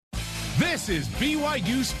This is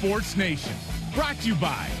BYU Sports Nation, brought to you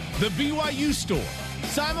by the BYU Store,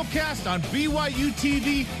 simulcast on BYU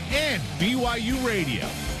TV and BYU Radio.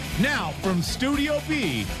 Now from Studio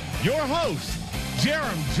B, your hosts,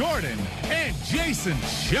 Jarom Jordan and Jason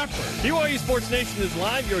Shepard. BYU Sports Nation is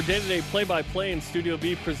live, your day-to-day play-by-play in Studio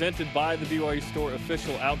B, presented by the BYU Store,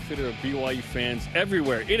 official outfitter of BYU fans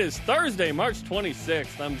everywhere. It is Thursday, March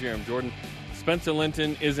 26th. I'm Jarom Jordan. Spencer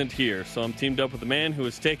Linton isn't here, so I'm teamed up with the man who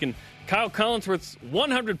has taken Kyle Collinsworth's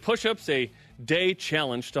 100 push-ups a day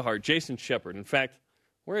challenge to heart, Jason Shepard. In fact,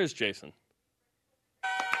 where is Jason?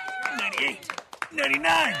 98,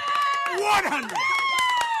 99, 100.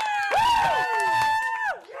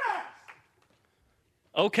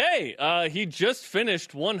 Okay, he just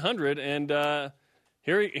finished 100, and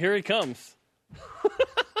here he comes.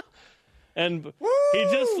 And he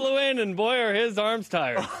just flew in, and boy, are his arms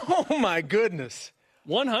tired. Oh, my goodness.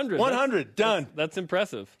 100. 100, done. That's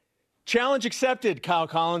impressive. Challenge accepted, Kyle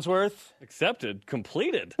Collinsworth. Accepted.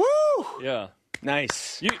 Completed. Woo! Yeah.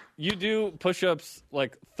 Nice. You do push-ups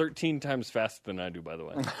like 13 times faster than I do, by the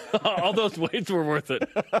way. All those weights were worth it.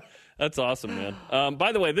 That's awesome, man.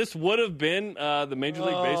 By the way, this would have been the Major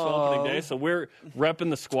League Baseball opening day, so we're repping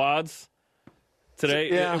the squads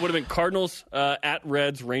today. Yeah. It would have been Cardinals at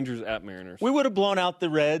Reds, Rangers at Mariners. We would have blown out the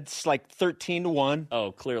Reds like 13-1.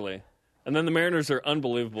 Oh, clearly. And then the Mariners are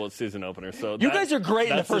unbelievable at season opener. So You guys are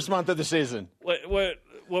great in the first month of the season. What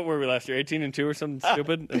were we last year? 18-2 or something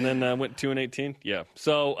stupid, and then went 2-18. Yeah.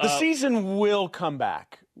 So The season will come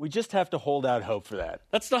back. We just have to hold out hope for that.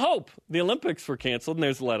 That's the hope. The Olympics were canceled, and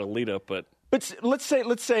there's a lot of lead up, but let's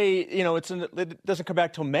say it doesn't come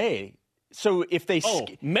back till May. So if they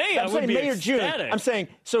May, I'm I would saying be May or June. ecstatic. I'm saying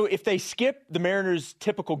so if they skip the Mariners'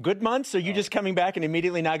 typical good months, are you just coming back and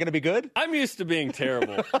immediately not going to be good? I'm used to being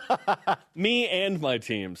terrible. Me and my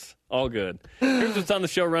teams. All good. Here's what's on the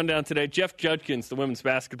show rundown today. Jeff Judkins, the women's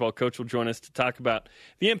basketball coach, will join us to talk about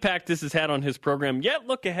the impact this has had on his program, yet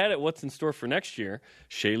look ahead at what's in store for next year.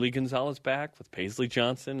 Shaylee Gonzalez back with Paisley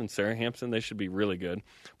Johnson and Sarah Hampson. They should be really good.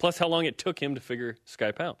 Plus, how long it took him to figure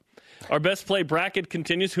Skype out. Our best play bracket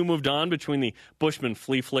continues. Who moved on between the Bushman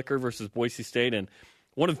flea flicker versus Boise State, and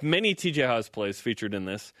one of many TJ Haws plays featured in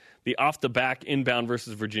this, the off-the-back inbound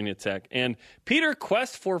versus Virginia Tech. And Peter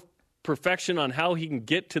quest for perfection on how he can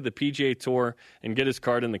get to the PGA Tour and get his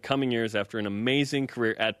card in the coming years after an amazing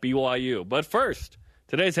career at BYU. But first,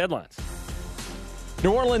 today's headlines.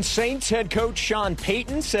 New Orleans Saints head coach Sean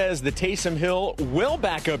Payton says that Taysom Hill will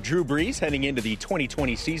back up Drew Brees heading into the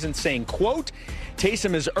 2020 season, saying, quote,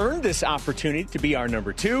 Taysom has earned this opportunity to be our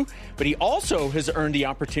number 2, but he also has earned the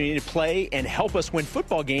opportunity to play and help us win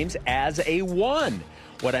football games as a 1.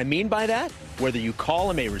 What I mean by that, whether you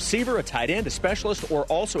call him a receiver, a tight end, a specialist, or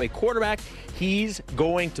also a quarterback, he's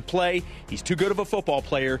going to play. He's too good of a football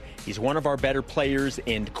player. He's one of our better players,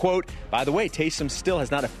 end quote. By the way, Taysom still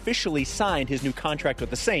has not officially signed his new contract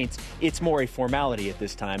with the Saints. It's more a formality at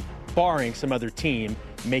this time, barring some other team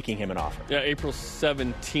making him an offer. Yeah, April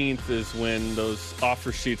 17th is when those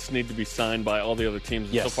offer sheets need to be signed by all the other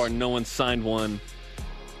teams. Yes. So far, no one signed one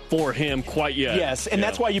for him quite yet. Yes, and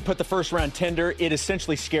that's why you put the first-round tender. It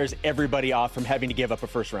essentially scares everybody off from having to give up a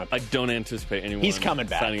first-round pick. I don't anticipate anyone He's coming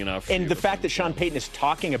back. signing an offer. And the fact that Sean Payton is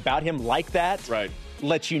talking about him like that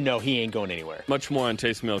lets you know he ain't going anywhere. Much more on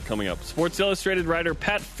Taysom Hill coming up. Sports Illustrated writer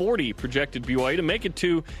Pat Forty projected BYU to make it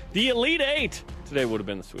to the Elite Eight. Today would have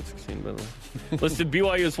been the Sweet 16, by the way. Listed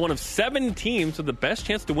BYU as one of 7 teams with the best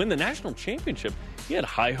chance to win the national championship. He had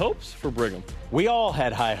high hopes for Brigham. We all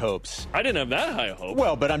had high hopes. I didn't have that high hope.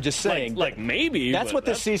 Well, but I'm just saying. Like maybe. That's what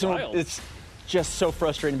this season wild. It's just so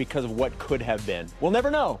frustrating because of what could have been. We'll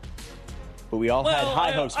never know. But we all had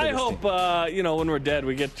high hopes for this hope, team. when we're dead,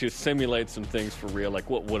 we get to simulate some things for real, like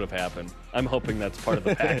what would have happened. I'm hoping that's part of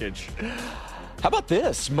the package. How about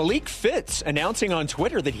this? Malik Fitz announcing on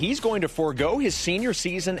Twitter that he's going to forego his senior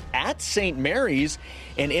season at St. Mary's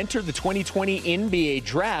and enter the 2020 NBA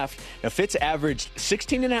draft. Now, Fitz averaged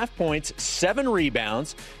 16.5 points, 7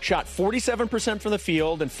 rebounds, shot 47% from the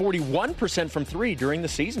field and 41% from 3 during the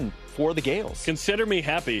season for the Gales. Consider me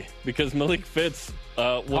happy because Malik Fitz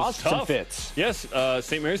was caused tough. some fits. Yes,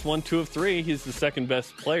 St. Mary's won 2 of 3. He's the second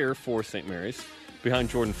best player for St. Mary's behind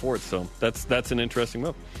Jordan Ford, so that's an interesting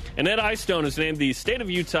move. And Ed Eyestone is named the State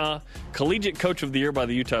of Utah Collegiate Coach of the Year by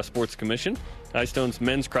the Utah Sports Commission. Eyestone's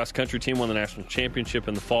men's cross-country team won the national championship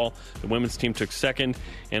in the fall. The women's team took second,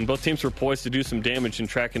 and both teams were poised to do some damage in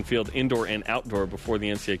track and field, indoor and outdoor, before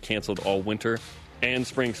the NCAA canceled all winter and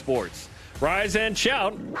spring sports. Rise and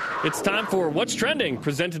shout. It's time for What's Trending,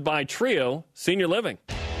 presented by Trio Senior Living.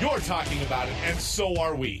 You're talking about it, and so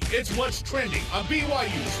are we. It's What's Trending on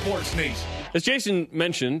BYU Sports Nation. As Jason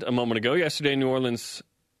mentioned a moment ago, yesterday New Orleans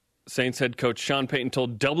Saints head coach Sean Payton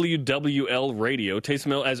told WWL Radio Taysom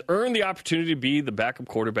Hill has earned the opportunity to be the backup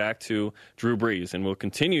quarterback to Drew Brees and will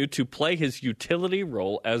continue to play his utility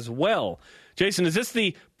role as well. Jason, is this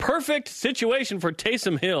the perfect situation for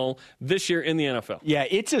Taysom Hill this year in the NFL? Yeah,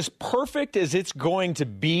 it's as perfect as it's going to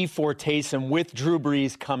be for Taysom with Drew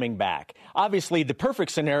Brees coming back. Obviously, the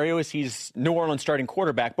perfect scenario is he's New Orleans starting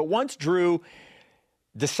quarterback, but once Drew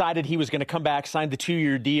decided he was going to come back, signed the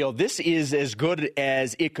 2-year deal, this is as good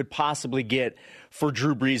as it could possibly get for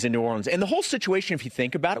Drew Brees in New Orleans. And the whole situation, if you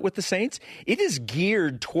think about it with the Saints, it is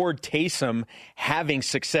geared toward Taysom having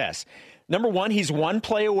success. Number one, he's one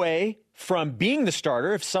play away from being the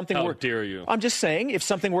starter. If something How dare you? I'm just saying, if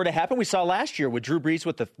something were to happen, we saw last year with Drew Brees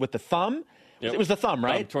with the thumb. Yep. It was the thumb,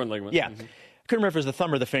 right? Torn ligament. Yeah. Mm-hmm. Couldn't remember if it was the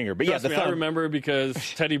thumb or the finger, but Trust yeah, the me, thumb. I remember because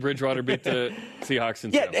Teddy Bridgewater beat the Seahawks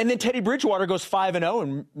in Seattle. And then Teddy Bridgewater goes 5-0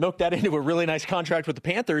 and milked that into a really nice contract with the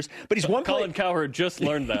Panthers. But he's one Colin Cowherd just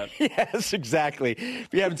learned that. Yes, exactly.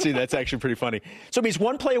 If you haven't seen that, it's actually pretty funny. So he's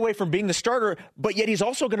one play away from being the starter, but yet he's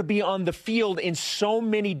also going to be on the field in so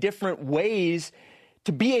many different ways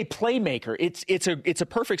to be a playmaker. It's a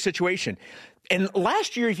perfect situation. And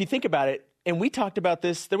last year, if you think about it, and we talked about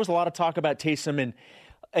this, there was a lot of talk about Taysom and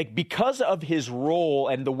because of his role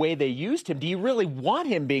and the way they used him, do you really want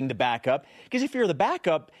him being the backup? Because if you're the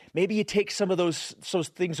backup, maybe you take some of those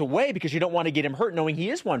things away because you don't want to get him hurt knowing he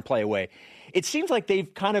is one play away. It seems like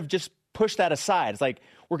they've kind of just pushed that aside. It's like,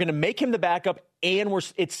 we're going to make him the backup, and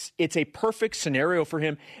it's a perfect scenario for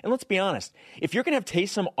him. And let's be honest, if you're going to have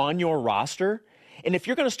Taysom on your roster, and if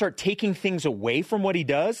you're going to start taking things away from what he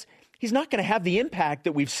does, he's not going to have the impact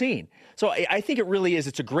that we've seen. So I think it really is.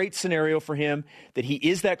 It's a great scenario for him that he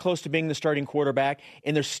is that close to being the starting quarterback,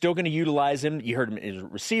 and they're still going to utilize him. You heard him as a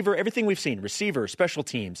receiver, everything we've seen, receiver, special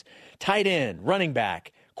teams, tight end, running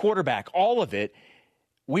back, quarterback, all of it.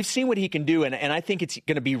 We've seen what he can do, and I think it's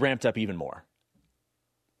going to be ramped up even more.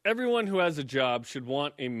 Everyone who has a job should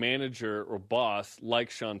want a manager or boss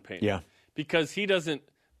like Sean Payton. Yeah. Because he doesn't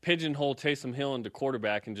pigeonhole Taysom Hill into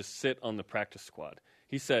quarterback and just sit on the practice squad.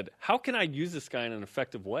 He said, how can I use this guy in an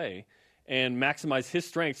effective way and maximize his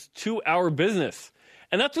strengths to our business?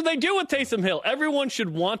 And that's what they do with Taysom Hill. Everyone should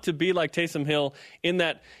want to be like Taysom Hill in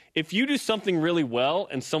that if you do something really well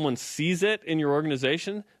and someone sees it in your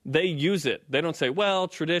organization, they use it. They don't say, well,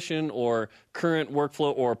 tradition or current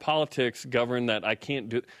workflow or politics govern that I can't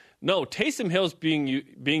do. No, Taysom Hill is being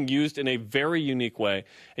used in a very unique way.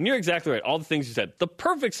 And you're exactly right. All the things you said. The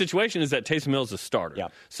perfect situation is that Taysom Hill is a starter. Yeah.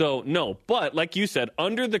 So, no. But, like you said,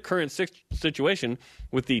 under the current situation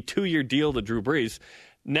with the 2-year deal to Drew Brees,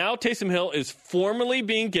 now Taysom Hill is formally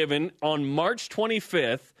being given on March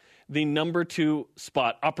 25th the number 2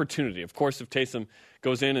 spot opportunity. Of course, if Taysom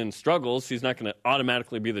goes in and struggles, he's not going to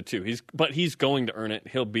automatically be the 2. But he's going to earn it.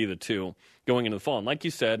 He'll be the 2 going into the fall. And like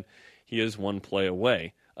you said, he is one play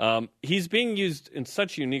away. He's being used in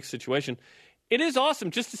such a unique situation. It is awesome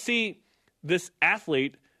just to see this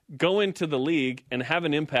athlete go into the league and have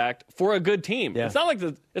an impact for a good team. Yeah. It's not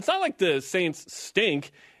like the Saints stink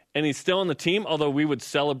and he's still on the team, although we would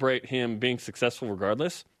celebrate him being successful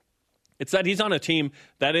regardless. It's that he's on a team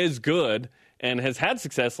that is good and has had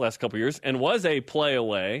success the last couple of years and was a play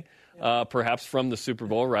away, perhaps from the Super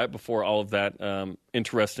Bowl right before all of that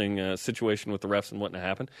interesting situation with the refs and whatnot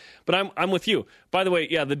happened. But I'm with you. By the way,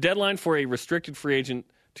 yeah, the deadline for a restricted free agent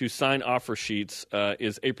to sign offer sheets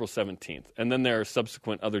is April 17th. And then there are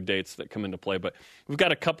subsequent other dates that come into play. But we've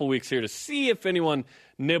got a couple weeks here to see if anyone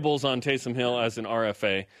nibbles on Taysom Hill as an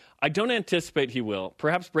RFA. I don't anticipate he will.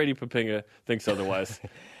 Perhaps Brady Papinga thinks otherwise.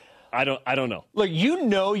 I don't know. Look,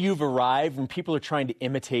 you've arrived when people are trying to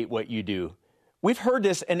imitate what you do. We've heard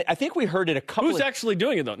this, and I think we heard it a couple Who's actually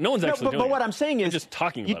doing it, though? No one's actually doing it. But what I'm saying is... They're just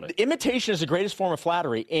talking about it. Imitation is the greatest form of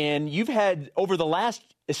flattery, and you've had, over the last,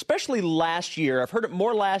 especially last year, I've heard it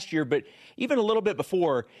more last year, but even a little bit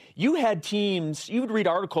before, you had teams, you would read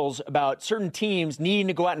articles about certain teams needing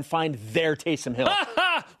to go out and find their Taysom Hill.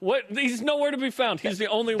 What? He's nowhere to be found. He's the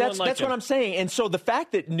only one like him. That's what I'm saying. And so the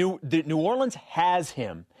fact that New Orleans has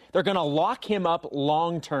him, they're going to lock him up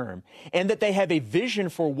long term, and that they have a vision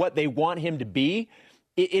for what they want him to be.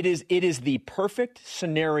 It is the perfect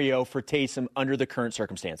scenario for Taysom under the current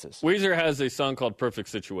circumstances. Weezer has a song called Perfect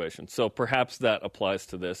Situation, so perhaps that applies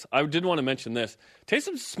to this. I did want to mention this.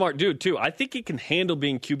 Taysom's a smart dude, too. I think he can handle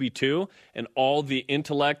being QB2 and all the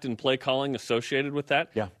intellect and play calling associated with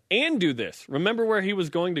that. Yeah. And do this. Remember where he was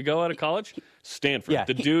going to go out of college? Stanford. Yeah.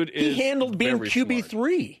 The dude is He handled being QB3.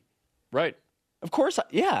 Smart. Right. Of course,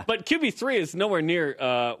 yeah. But QB3 is nowhere near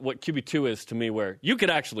what QB2 is to me, where you could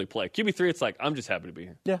actually play. QB3, it's like, I'm just happy to be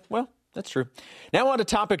here. Yeah, well, That's true. Now on to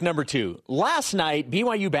topic number 2. Last night,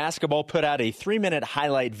 BYU basketball put out a 3-minute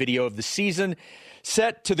highlight video of the season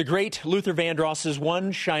set to the great Luther Vandross's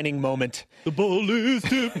One Shining Moment. The ball is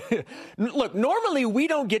tipped. Look, normally we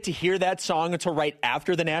don't get to hear that song until right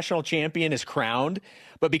after the national champion is crowned.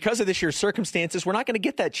 But because of this year's circumstances, we're not going to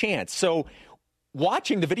get that chance. So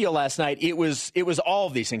watching the video last night, it was all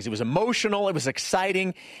of these things. It was emotional, it was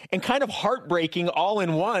exciting, and kind of heartbreaking all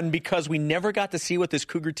in one because we never got to see what this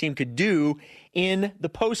Cougar team could do in the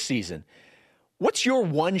postseason. What's your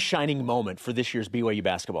one shining moment for this year's BYU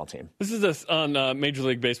basketball team? This is on Major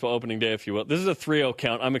League Baseball opening day, if you will. This is a 3-0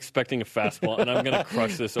 count. I'm expecting a fastball, and I'm going to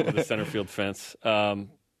crush this over the center field fence.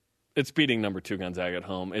 It's beating number 2 Gonzaga at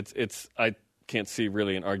home. I can't see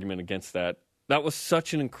really an argument against that. That was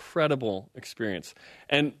such an incredible experience.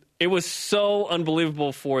 And it was so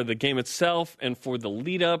unbelievable for the game itself and for the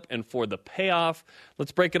lead up and for the payoff.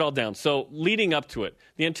 Let's break it all down. So leading up to it,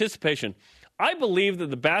 the anticipation. I believe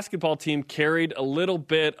that the basketball team carried a little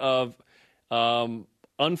bit of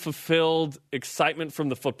unfulfilled excitement from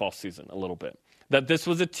the football season a little bit. That this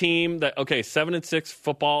was a team that, 7-6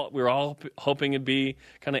 football, we were all hoping it'd be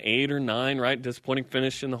kind of 8 or 9, right? Disappointing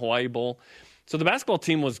finish in the Hawaii Bowl. So the basketball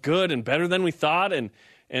team was good and better than we thought and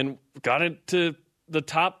got it to the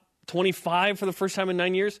top 25 for the first time in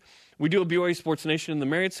 9 years. We do a BYU Sports Nation in the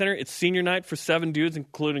Marriott Center. It's senior night for 7 dudes,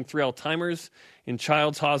 including 3 all-timers in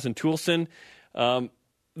Childs, Haas, and Toulson. The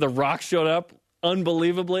Rock showed up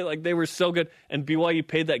unbelievably. Like, they were so good. And BYU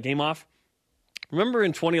paid that game off. Remember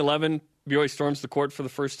in 2011, BYU storms the court for the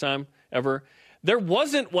first time ever? There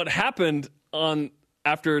wasn't what happened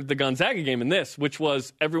after the Gonzaga game in this, which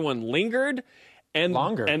was everyone lingered. And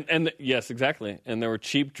longer. And yes, exactly. And there were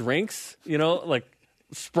cheap drinks, like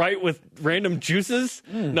Sprite with random juices.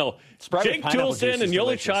 No, Sprite Jake Toulson and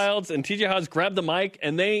Yoli Childs and TJ Haas grabbed the mic,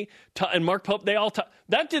 and and Mark Pope, they all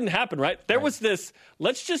that didn't happen, right? There was this,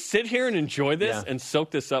 let's just sit here and enjoy this and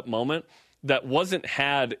soak this up moment that wasn't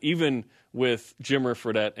had even with Jimmer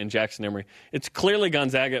Fredette and Jackson Emery. It's clearly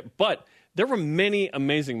Gonzaga, but there were many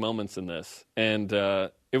amazing moments in this, and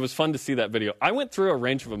it was fun to see that video. I went through a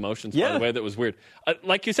range of emotions, by the way, that was weird.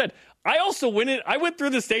 Like you said, I went through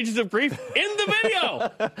the stages of grief in the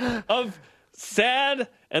video of sad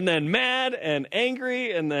and then mad and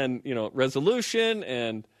angry and then, resolution.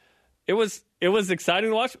 And it was exciting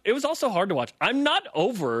to watch. It was also hard to watch. I'm not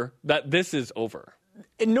over that this is over.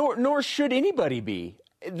 And nor should anybody be.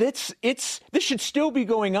 This should still be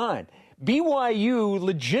going on. BYU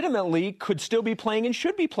legitimately could still be playing and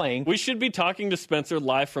should be playing. We should be talking to Spencer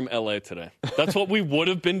live from L.A. today. That's what we would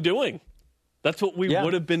have been doing. That's what we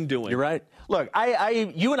would have been doing. You're right. Look,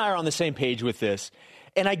 you and I are on the same page with this.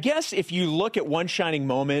 And I guess if you look at one shining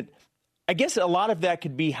moment, I guess a lot of that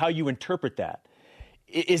could be how you interpret that.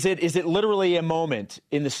 Is it literally a moment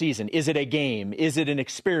in the season? Is it a game? Is it an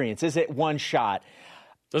experience? Is it one shot?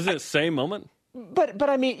 Doesn't it say moment? But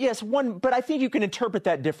I mean, yes, but I think you can interpret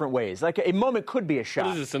that different ways. Like a moment could be a shot.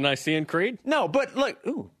 What is this, a Nicene Creed? No, but look,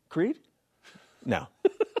 Creed? No,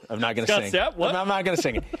 I'm not going to sing. What? I'm not going to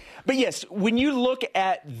sing it. But yes, when you look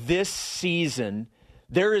at this season,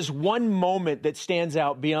 there is one moment that stands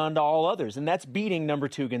out beyond all others, and that's beating number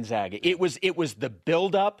 2 Gonzaga. It was the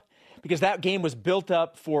build-up, because that game was built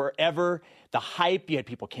up forever. The hype, you had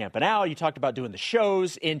people camping out, you talked about doing the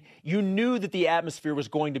shows, and you knew that the atmosphere was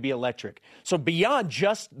going to be electric. So beyond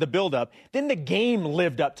just the buildup, then the game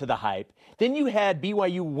lived up to the hype. Then you had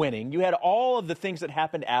BYU winning. You had all of the things that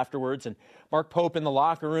happened afterwards, and Mark Pope in the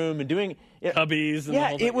locker room and doing Cubbies. And the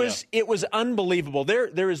whole thing. It was unbelievable.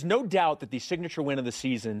 There is no doubt that the signature win of the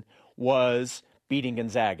season was beating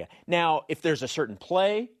Gonzaga. Now, if there's a certain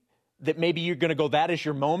play that maybe you're going to go, that is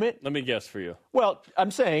your moment. Let me guess for you. Well, I'm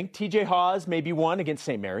saying TJ Haas maybe won against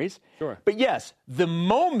St. Mary's. Sure. But yes, the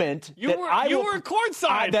moment you were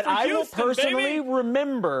courtside that I will Houston, personally baby.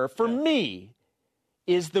 remember for me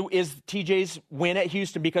is TJ's win at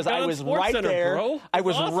Houston, because I was right there. Bro. I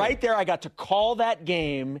was awesome. right there. I got to call that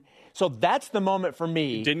game. So that's the moment for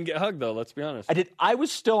me. You didn't get hugged though, let's be honest. I did. I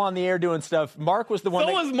was still on the air doing stuff. Mark was the one.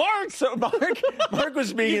 So was Mark. So Mark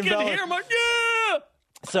was being you can hear Mark. Yeah.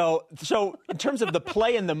 So in terms of the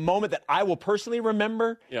play and the moment that I will personally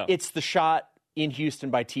remember, it's the shot in Houston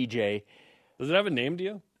by TJ. Does it have a name to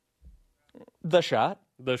you? The shot.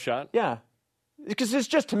 The shot? Yeah. Because it's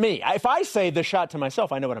just to me. If I say the shot to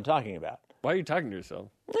myself, I know what I'm talking about. Why are you talking to yourself?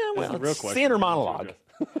 Yeah, well, the real it's question. the inner monologue.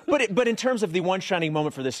 But in terms of the one shining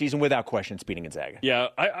moment for this season, without question, it's beating Gonzaga. Yeah,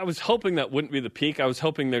 I was hoping that wouldn't be the peak. I was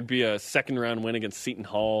hoping there'd be a second-round win against Seton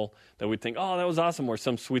Hall that we'd think, oh, that was awesome, or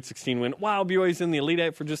some Sweet 16 win. Wow, BYU's in the Elite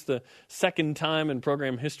Eight for just the second time in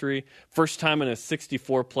program history. First time in a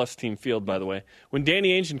 64-plus team field, by the way. When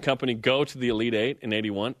Danny Ainge and company go to the Elite Eight in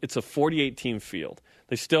 81, it's a 48-team field.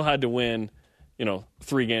 They still had to win,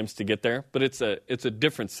 3 games to get there, but it's a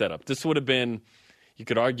different setup. This would have been, you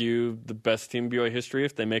could argue, the best team in BYU history.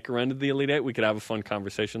 If they make a run to the Elite Eight, we could have a fun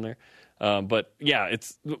conversation there. But yeah,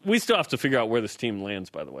 we still have to figure out where this team lands,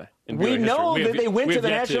 by the way. We know that they went to the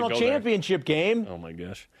national championship game. Oh my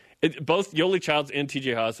gosh. Both Yoli Childs and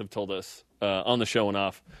TJ Haas have told us on the show and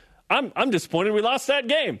off, I'm disappointed we lost that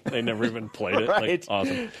game. They never even played it. Right.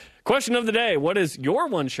 Awesome. Question of the day, what is your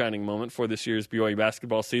one shining moment for this year's BYU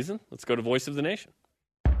basketball season? Let's go to Voice of the Nation.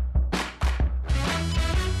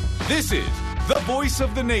 This is the Voice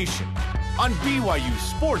of the Nation on BYU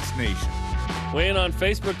Sports Nation. Weigh in on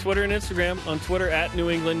Facebook, Twitter, and Instagram. On Twitter,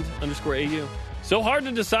 @NewEngland_AU. So hard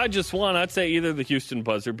to decide just one. I'd say either the Houston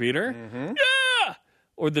buzzer beater, yeah,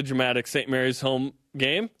 or the dramatic St. Mary's home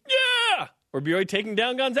game, yeah, or BYU taking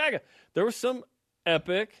down Gonzaga. There were some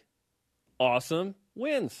epic, awesome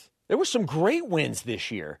wins. There were some great wins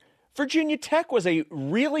this year. Virginia Tech was a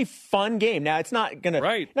really fun game. Now, it's not going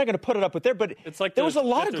to put it up with there, but it's like there was a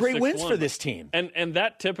lot of great wins for this team. And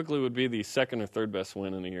that typically would be the second or third best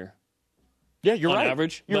win in a year. Yeah, you're right. On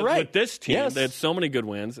average. You're right. With this team, they had so many good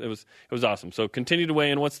wins. It was awesome. So continue to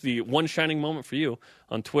weigh in. What's the one shining moment for you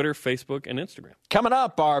on Twitter, Facebook, and Instagram? Coming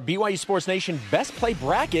up, our BYU Sports Nation Best Play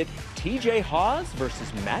Bracket, TJ Haas versus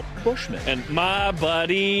Matt Bushman. And my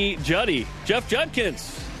buddy Juddy, Jeff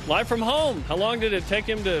Judkins, live from home. How long did it take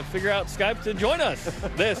him to figure out Skype to join us?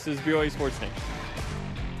 This is BYU Sports Nation.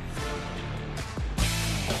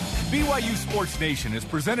 BYU Sports Nation is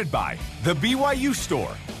presented by The BYU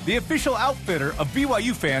Store, the official outfitter of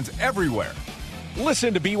BYU fans everywhere.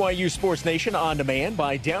 Listen to BYU Sports Nation on demand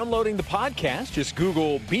by downloading the podcast. Just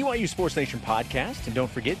Google BYU Sports Nation podcast, and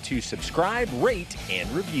don't forget to subscribe, rate, and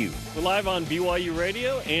review. We're live on BYU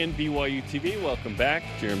Radio and BYU TV. Welcome back.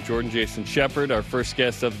 Jeremy Jordan, Jason Shepard. Our first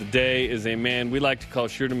guest of the day is a man we like to call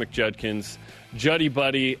Shooter McJudkins. Juddy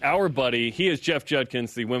Buddy, our buddy. He is Jeff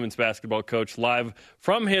Judkins, the women's basketball coach, live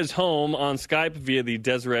from his home on Skype via the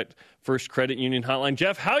Deseret First Credit Union hotline.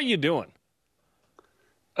 Jeff, how are you doing?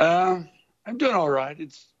 I'm doing all right.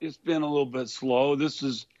 It's been a little bit slow. This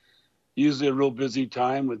is usually a real busy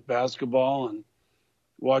time with basketball and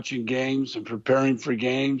watching games and preparing for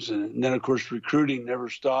games. And then, of course, recruiting never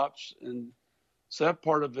stops. And so that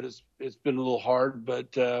part of it it's been a little hard,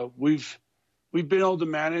 but we've been able to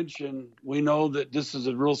manage, and we know that this is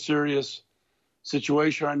a real serious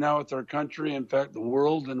situation right now with our country, in fact, the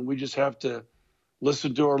world, and we just have to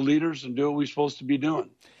listen to our leaders and do what we're supposed to be doing.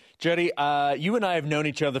 Juddy, you and I have known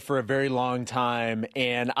each other for a very long time,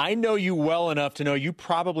 and I know you well enough to know you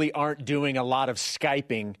probably aren't doing a lot of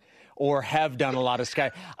Skyping or have done a lot of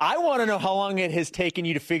Skype. I want to know how long it has taken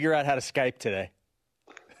you to figure out how to Skype today.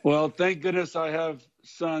 Well, thank goodness I have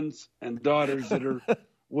sons and daughters that are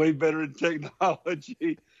way better in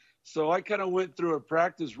technology. So I kind of went through a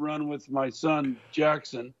practice run with my son,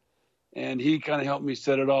 Jackson, and he kind of helped me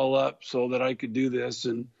set it all up so that I could do this.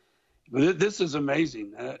 But this is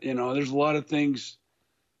amazing. There's a lot of things.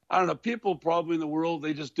 I don't know, people probably in the world,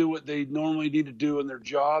 they just do what they normally need to do in their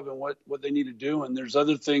job and what they need to do. And there's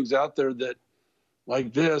other things out there that,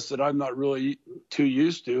 like this, that I'm not really too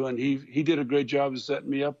used to. And he did a great job of setting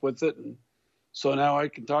me up with it. And so now I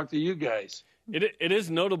can talk to you guys. It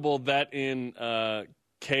is notable that in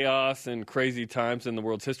chaos and crazy times in the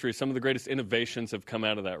world's history, some of the greatest innovations have come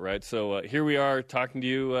out of that, right? So here we are talking to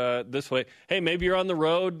you this way. Hey, maybe you're on the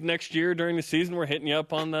road next year during the season. We're hitting you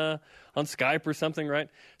up on Skype or something, right?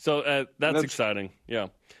 So that's exciting. Yeah,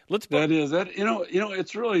 it's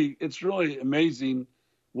really amazing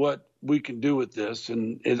what we can do with this,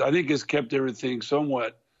 and I think it's kept everything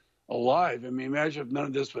somewhat alive. I mean, imagine if none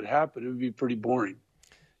of this would happen; it would be pretty boring.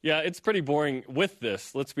 Yeah, it's pretty boring with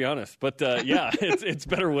this, let's be honest. But, yeah, it's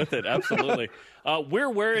better with it, absolutely. We're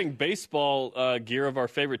wearing baseball gear of our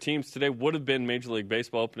favorite teams. Today would have been Major League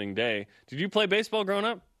Baseball opening day. Did you play baseball growing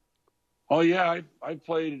up? Oh, yeah, I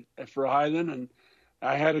played for Highland, and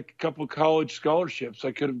I had a couple college scholarships.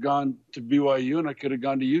 I could have gone to BYU, and I could have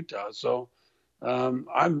gone to Utah. So I'm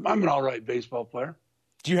an all right baseball player.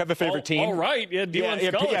 Do you have a favorite team? All right, yeah. Yeah,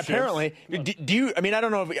 apparently. Do you? I mean, I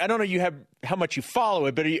don't know. You have how much you follow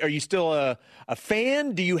it, but are you still a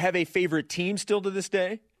fan? Do you have a favorite team still to this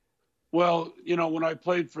day? Well, when I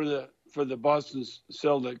played for the Boston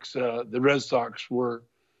Celtics, the Red Sox were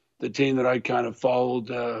the team that I kind of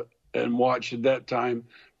followed and watched at that time.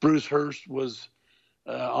 Bruce Hurst was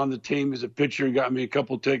on the team as a pitcher. He got me a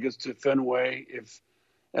couple tickets to Fenway.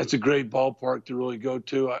 That's a great ballpark to really go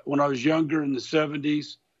to. When I was younger in the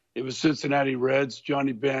 70s, it was Cincinnati Reds,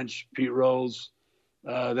 Johnny Bench, Pete Rose,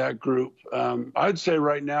 that group. I'd say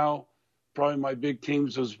right now, probably my big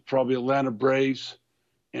teams was probably Atlanta Braves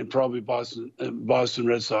and probably Boston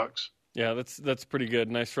Red Sox. Yeah, that's pretty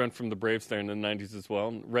good. Nice run from the Braves there in the 90s as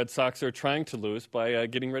well. Red Sox are trying to lose by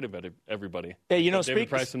getting rid of everybody. Hey, David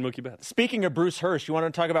Price and Mookie Betts. Speaking of Bruce Hurst, you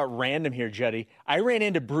want to talk about random here, Jetty? I ran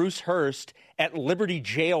into Bruce Hurst at Liberty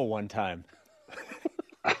Jail one time.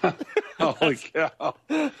 Holy cow.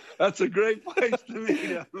 That's a great place to meet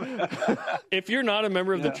him. If you're not a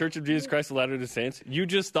member of the Church of Jesus Christ of Latter-day Saints, you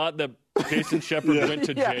just thought that Jason Shepard went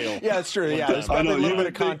to jail. Yeah, that's true. Yeah, there's probably a little bit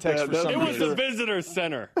of context for some It was the visitor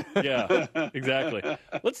center. Yeah, exactly.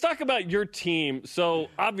 Let's talk about your team. So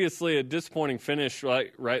obviously a disappointing finish,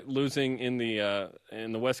 right? Losing in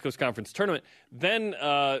the West Coast Conference tournament. Then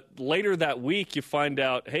later that week, you find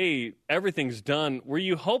out, hey, everything's done. Were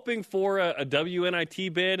you hoping for a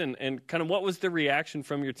WNIT bid, and kind of what was the reaction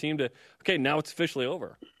from your team to, okay, now it's officially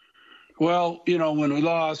over? Well, when we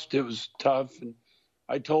lost, it was tough, and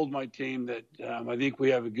I told my team that I think we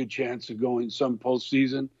have a good chance of going some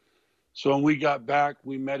postseason. So when we got back,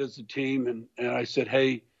 we met as a team, and I said,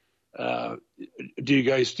 hey, do you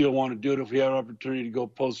guys still want to do it if we have an opportunity to go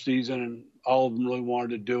postseason? And all of them really wanted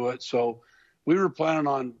to do it. So we were planning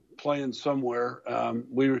on playing somewhere.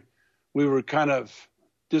 We were kind of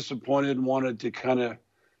disappointed and wanted to kind of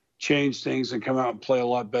change things and come out and play a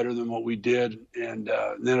lot better than what we did. And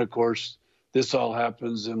then, of course, this all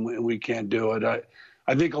happens and we can't do it.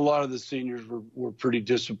 I think a lot of the seniors were pretty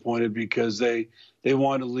disappointed because they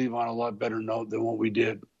wanted to leave on a lot better note than what we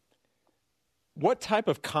did. What type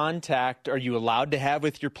of contact are you allowed to have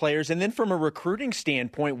with your players? And then from a recruiting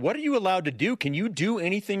standpoint, what are you allowed to do? Can you do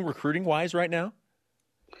anything recruiting-wise right now?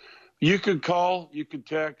 You can call, you can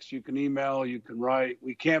text, you can email, you can write.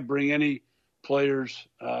 We can't bring any players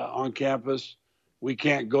on campus. We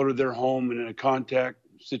can't go to their home in a contact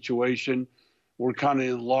situation. We're kind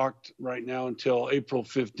of locked right now until April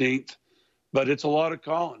 15th. But it's a lot of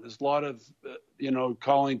calling. It's a lot of,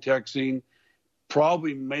 calling, texting.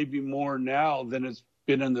 Probably maybe more now than it's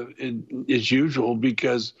been as usual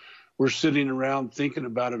because we're sitting around thinking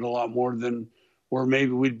about it a lot more than where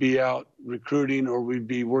maybe we'd be out recruiting or we'd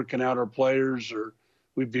be working out our players or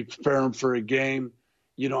we'd be preparing for a game.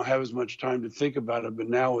 You don't have as much time to think about it, but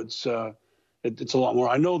now it's a lot more.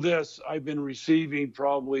 I know this. I've been receiving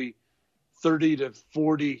probably 30 to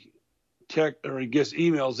 40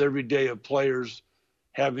 emails every day of players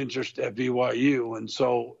have interest at BYU, and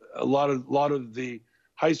so a lot of the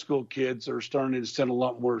high school kids are starting to send a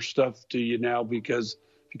lot more stuff to you now because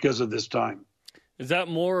of this time. Is that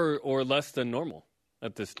more or less than normal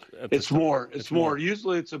at this? It's more. It's more.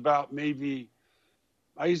 Usually it's about maybe.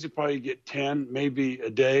 I usually probably get 10, maybe a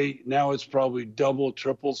day. Now it's probably double,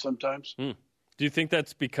 triple sometimes. Do you think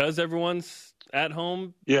that's because everyone's at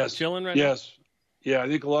home chilling right now? Yes. Yeah, I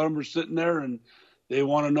think a lot of them are sitting there and they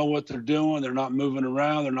want to know what they're doing. They're not moving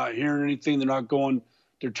around. They're not hearing anything. They're not going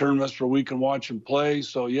to tournaments where we can watch them play.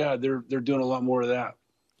 So, yeah, they're doing a lot more of that.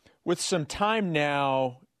 With some time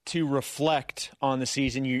now to reflect on the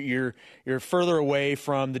season, you're further away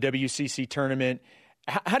from the WCC tournament.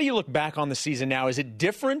 How do you look back on the season now? Is it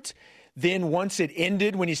different than once it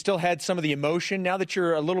ended when you still had some of the emotion? Now that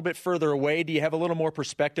you're a little bit further away, do you have a little more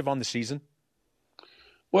perspective on the season?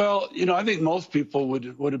 Well, I think most people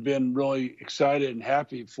would have been really excited and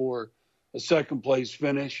happy for a second-place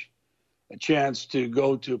finish, a chance to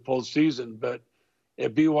go to a postseason. But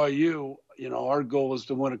at BYU, our goal is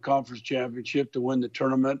to win a conference championship, to win the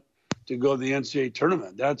tournament, to go to the NCAA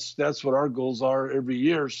tournament. That's what our goals are every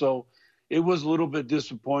year. So it was a little bit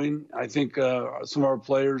disappointing. I think some of our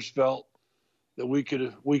players felt that we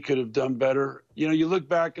could have done better. You look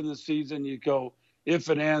back in the season, you go, if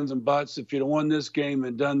and ands and buts, if you'd have won this game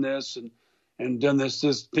and done this and done this,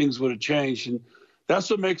 things would have changed. And that's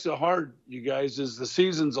what makes it hard, you guys, is the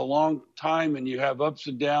season's a long time and you have ups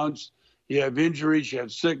and downs. You have injuries, you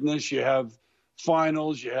have sickness, you have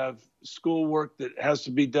finals, you have schoolwork that has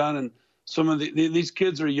to be done. And some of these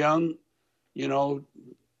kids are young, young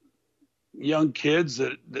kids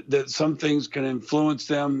that some things can influence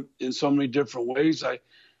them in so many different ways.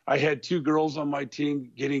 I had 2 girls on my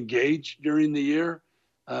team get engaged during the year,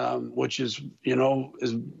 which is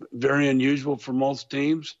very unusual for most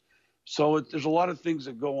teams. So there's a lot of things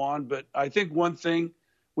that go on, but I think one thing,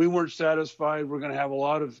 we weren't satisfied. We're going to have a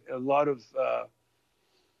lot of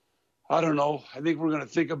I don't know. I think we're going to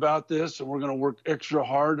think about this, and we're going to work extra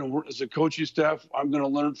hard. And as a coaching staff, I'm going to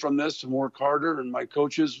learn from this and work harder, and my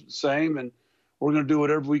coaches same. And we're going to do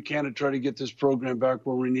whatever we can to try to get this program back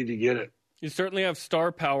where we need to get it. You certainly have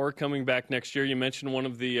star power coming back next year. You mentioned one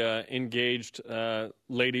of the engaged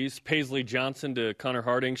ladies, Paisley Johnson to Connor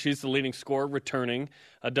Harding. She's the leading scorer, returning.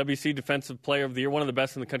 WC Defensive Player of the Year, one of the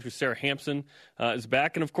best in the country, Sarah Hampson, is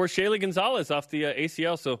back. And, of course, Shaylee Gonzalez off the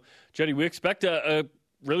ACL. So, Juddy, we expect a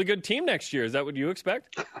really good team next year. Is that what you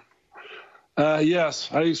expect? Yes,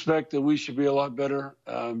 I expect that we should be a lot better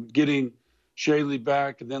getting Shaylee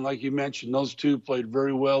back. And then, like you mentioned, those two played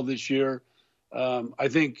very well this year. I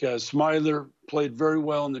think Smiler played very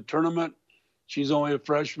well in the tournament. She's only a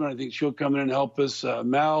freshman. I think she'll come in and help us.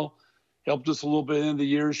 Mal helped us a little bit in the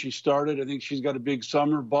year she started. I think she's got a big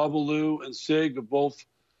summer. Babalu and Sig have both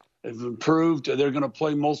improved. They're going to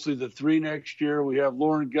play mostly the three next year. We have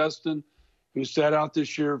Lauren Gustin, who sat out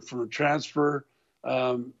this year from a transfer,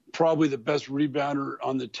 probably the best rebounder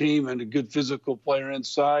on the team and a good physical player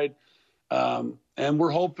inside. And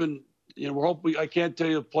we're hoping, I can't tell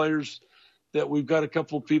you the players that we've got a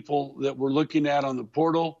couple of people that we're looking at on the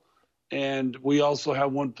portal. And we also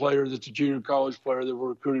have one player that's a junior college player that we're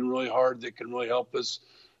recruiting really hard that can really help us.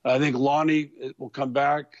 I think Lonnie will come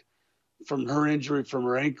back from her injury from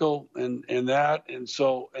her ankle and that. And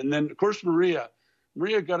then, of course, Maria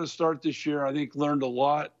got to start this year. I think learned a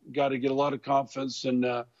lot, got to get a lot of confidence, and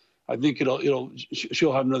I think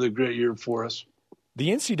she'll have another great year for us. The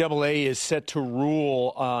NCAA is set to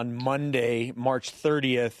rule on Monday, March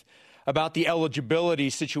 30th, about the eligibility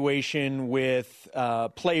situation with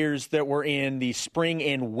players that were in the spring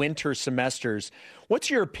and winter semesters. What's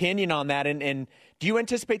your opinion on that, and do you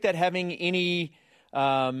anticipate that having any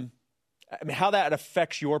how that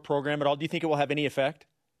affects your program at all? Do you think it will have any effect?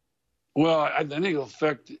 Well, I think it'll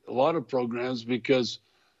affect a lot of programs because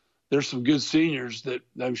there's some good seniors that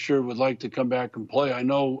I'm sure would like to come back and play. I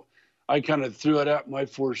know I kind of threw it at my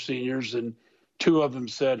four seniors, and two of them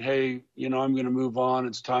said, hey, I'm going to move on.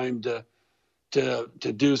 It's time to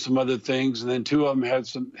do some other things. And then two of them had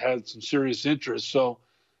some serious interest. So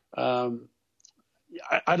I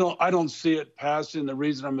don't see it passing. The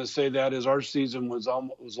reason I'm going to say that is our season was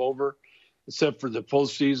over, except for the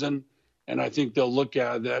postseason. And I think they'll look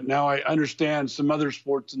at that. Now, I understand some other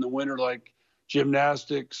sports in the winter, like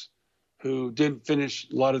gymnastics, who didn't finish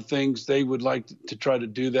a lot of things. They would like to try to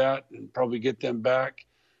do that and probably get them back.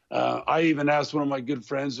 I even asked one of my good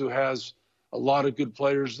friends who has a lot of good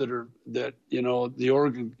players the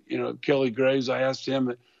Oregon, Kelly Graves. I asked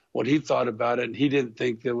him what he thought about it, and he didn't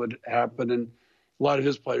think that would happen. And a lot of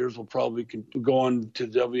his players will probably go on to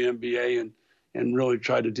the WNBA and really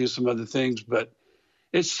try to do some other things. But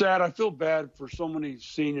it's sad. I feel bad for so many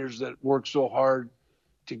seniors that work so hard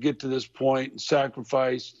to get to this point and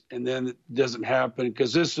sacrifice, and then it doesn't happen.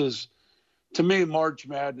 Because this is, to me, March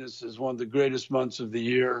Madness is one of the greatest months of the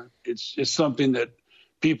year. It's something that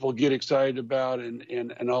people get excited about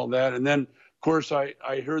and all that. And then, of course, I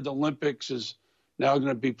heard the Olympics is now going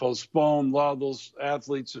to be postponed. A lot of those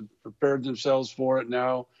athletes have prepared themselves for it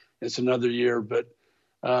now. It's another year. But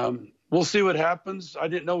we'll see what happens. I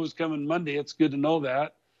didn't know it was coming Monday. It's good to know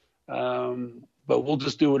that. But we'll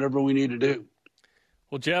just do whatever we need to do.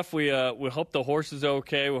 Well, Jeff, we hope the horse is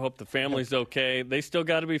okay. We hope the family's okay. They still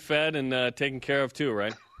got to be fed and taken care of too,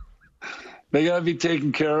 right? They got to be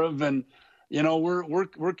taken care of, and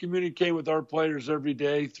we're communicating with our players every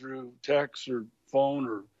day through text or phone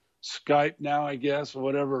or Skype now, I guess, or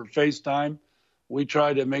whatever, or FaceTime. We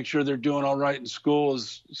try to make sure they're doing all right in school.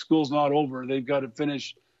 As school's not over, they've got to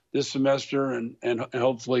finish this semester, and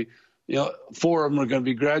hopefully, four of them are going to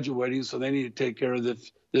be graduating, so they need to take care of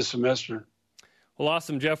this semester. Well,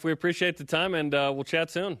 awesome, Jeff. We appreciate the time, and we'll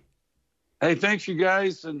chat soon. Hey, thanks, you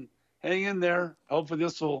guys, and hang in there. Hopefully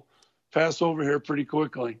this will pass over here pretty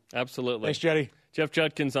quickly. Absolutely. Thanks, Jetty. Jeff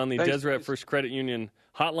Judkins on the Deseret First Credit Union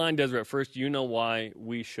hotline. Deseret First, you know why,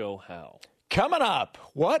 we show how. Coming up,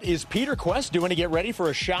 what is Peter Quest doing to get ready for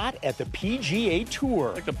a shot at the PGA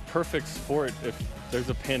Tour? Like the perfect sport if there's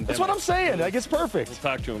a pandemic. That's what I'm saying. Like, it's perfect. We'll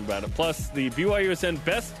talk to him about it. Plus, the BYUSN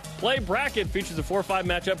Best Play Bracket features a 4-5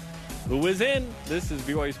 matchup. Who is in? This is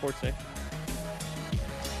BYU Sports Nation.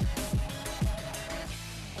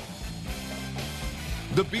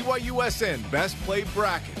 The BYUSN Best Play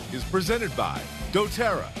Bracket is presented by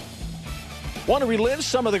doTERRA. Want to relive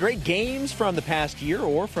some of the great games from the past year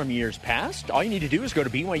or from years past? All you need to do is go to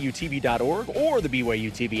BYUtv.org or the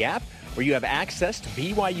BYU TV app, where you have access to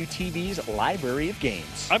BYU TV's library of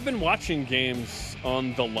games. I've been watching games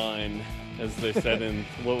on the line as they said in,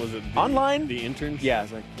 what was it? Online? The Interns? Yeah.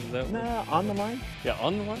 Is that Nah, on the line? Yeah,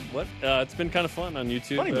 on the line. What? It's been kind of fun on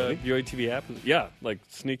YouTube. Funny movie. BYU TV app. Yeah, like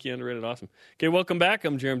sneaky, underrated, awesome. Okay, welcome back.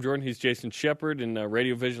 I'm Jeremy Jordan. He's Jason Shepard in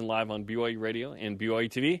Radio Vision live on BYU Radio and BYU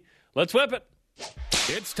TV. Let's whip it.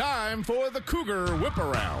 It's time for the Cougar Whip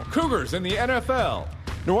Around. Cougars in the NFL.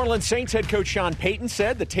 New Orleans Saints head coach Sean Payton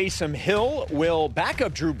said that Taysom Hill will back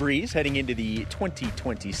up Drew Brees heading into the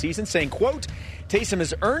 2020 season, saying, quote, Taysom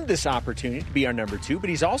has earned this opportunity to be our number 2, but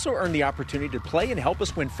he's also earned the opportunity to play and help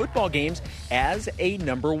us win football games as a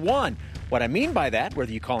number 1. What I mean by that,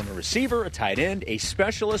 whether you call him a receiver, a tight end, a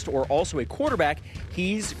specialist, or also a quarterback,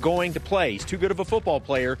 he's going to play. He's too good of a football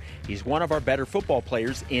player. He's one of our better football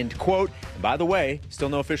players, end quote. And by the way, still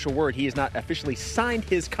no official word. He has not officially signed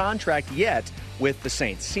his contract yet with the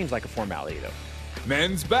Saints. Seems like a formality, though.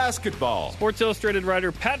 Men's basketball. Sports Illustrated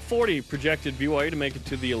writer Pat Forty projected BYU to make it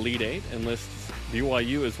to the Elite Eight and lists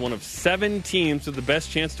BYU as one of 7 teams with the best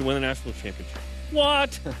chance to win the national championship.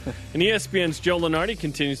 What? And ESPN's Joe Lunardi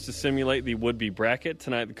continues to simulate the would-be bracket.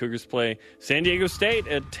 Tonight, the Cougars play San Diego State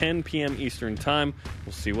at 10 p.m. Eastern Time.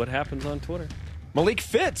 We'll see what happens on Twitter. Malik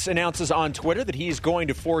Fitz announces on Twitter that he is going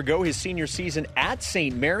to forego his senior season at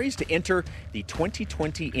St. Mary's to enter the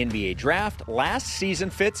 2020 NBA Draft. Last season,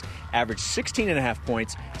 Fitz averaged 16.5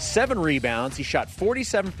 points, 7 rebounds. He shot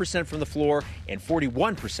 47% from the floor and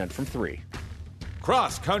 41% from 3.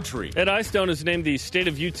 Cross country. Ed Eyestone is named the State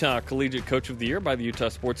of Utah Collegiate Coach of the Year by the Utah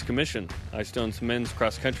Sports Commission. Eyestone's men's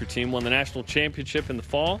cross country team won the national championship in the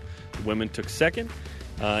fall. The women took second.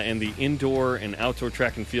 And the indoor and outdoor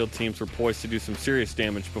track and field teams were poised to do some serious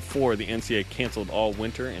damage before the NCAA canceled all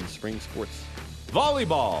winter and spring sports.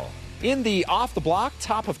 Volleyball. In the off-the-block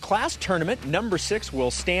top-of-class tournament, number 6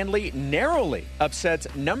 Will Stanley narrowly upsets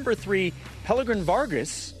number 3 Pellegrin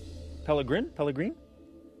Vargas. Pellegrin?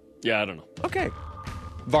 Yeah, I don't know. Okay.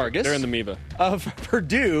 Vargas. They're in the MEVA. Of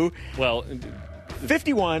Purdue. Well,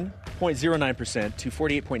 51.09% to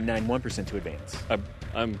 48.91% to advance.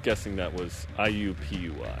 I'm guessing that was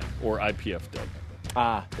IUPUI or IPFW.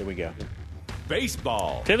 Ah, there we go.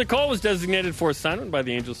 Baseball. Taylor Cole was designated for assignment by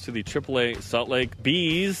the Angels to the AAA Salt Lake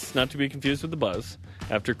Bees, not to be confused with the Buzz,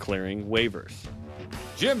 after clearing waivers.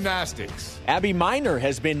 Gymnastics. Abby Minor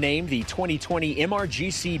has been named the 2020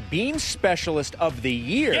 MRGC Beam Specialist of the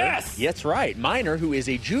Year. Yes! That's right. Minor, who is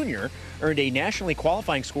a junior, earned a nationally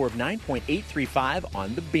qualifying score of 9.835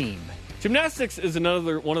 on the beam. Gymnastics is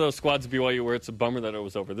another one of those squads at BYU where it's a bummer that it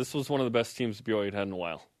was over. This was one of the best teams BYU had in a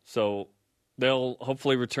while. So they'll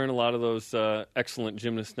hopefully return a lot of those excellent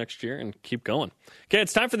gymnasts next year and keep going. Okay,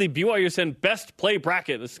 it's time for the BYUSN Best Play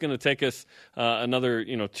Bracket. This is going to take us another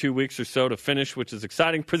 2 weeks or so to finish, which is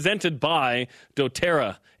exciting. Presented by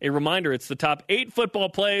doTERRA. A reminder, it's the top 8 football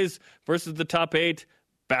plays versus the top 8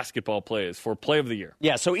 basketball plays for Play of the Year.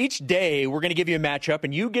 Yeah, so each day we're going to give you a matchup,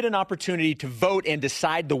 and you get an opportunity to vote and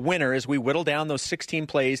decide the winner as we whittle down those 16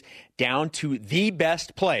 plays down to the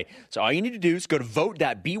best play. So all you need to do is go to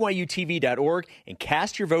vote.byutv.org and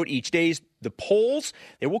cast your vote each day. The polls,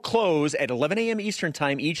 they will close at 11 a.m. Eastern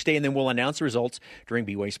Time each day, and then we'll announce the results during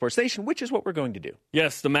BYU Sports Nation, which is what we're going to do.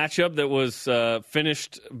 Yes, the matchup that was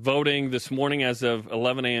finished voting this morning as of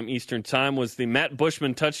 11 a.m. Eastern Time was the Matt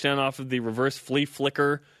Bushman touchdown off of the reverse flea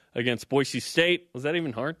flicker against Boise State. Was that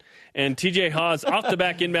even hard? And TJ Haws off the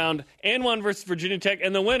back inbound and one versus Virginia Tech.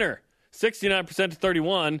 And the winner, 69% to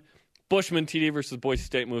 31, Bushman TD versus Boise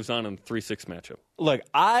State moves on in the 3-6 matchup. Look,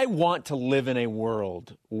 I want to live in a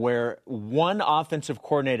world where one offensive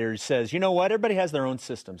coordinator says, you know what, everybody has their own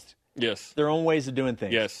systems. Yes. Their own ways of doing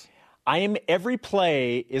things. Yes. Every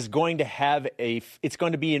play is going to have it's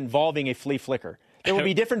going to be involving a flea flicker. There will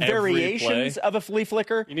be different variations of a flea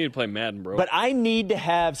flicker. You need to play Madden, bro. But I need to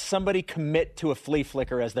have somebody commit to a flea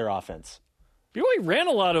flicker as their offense. BYU ran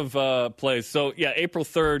a lot of plays. So, yeah, April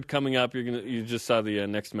 3rd coming up. You just saw the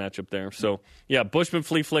next matchup there. So, yeah, Bushman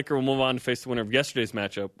flea flicker will move on to face the winner of yesterday's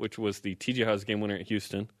matchup, which was the TJ Haws game winner at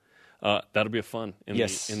Houston. That'll be a fun in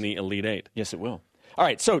the Elite Eight. Yes, it will. All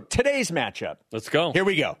right, so today's matchup. Let's go. Here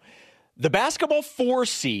we go. The basketball 4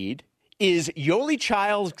 seed is Yoli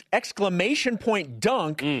Child's exclamation point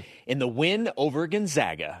dunk in the win over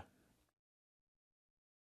Gonzaga.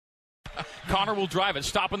 Connor will drive it,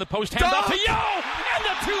 stop in the post, hand off to Yo, and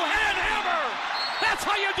the two-hand hammer. That's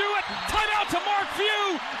how you do it. Timeout to Mark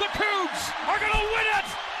Few. The Cougs are going to win it.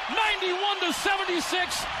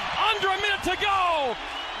 91-76, under a minute to go.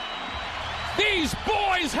 These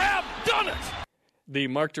boys have done it. The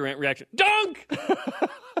Mark Durant reaction. Dunk!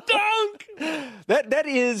 Dunk!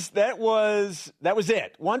 That was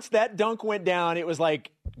it. Once that dunk went down, it was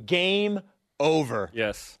like game Over.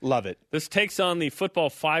 Yes. Love it. This takes on the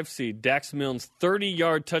football 5 seed, Dax Milne's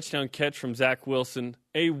 30-yard touchdown catch from Zach Wilson.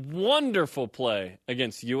 A wonderful play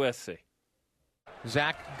against USC.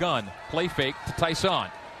 Zach gun, play fake to Tyson.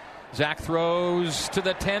 Zach throws to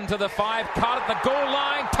the 10, to the 5, caught at the goal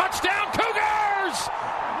line. Touchdown, Cougars!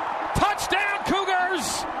 Touchdown,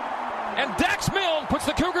 Cougars! And Dax Milne puts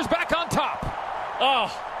the Cougars back on top.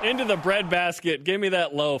 Oh, into the bread basket. Give me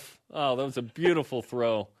that loaf. Oh, that was a beautiful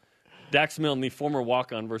throw. Dax Milne, the former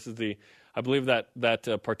walk-on versus I believe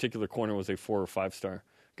that particular corner was a 4 or 5 star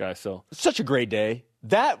guy. So such a great day.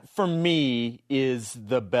 That, for me, is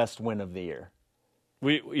the best win of the year.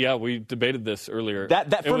 We debated this earlier.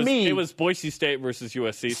 It was Boise State versus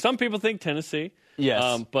USC. Some people think Tennessee.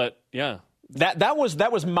 Yes. But yeah. That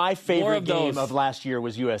was my favorite game of last year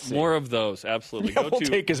was USC. More of those, absolutely. Yeah, we'll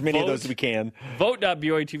take as many of those as we can.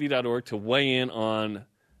 Vote.BYUtv.org to weigh in on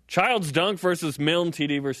Childs Dunk versus Milne,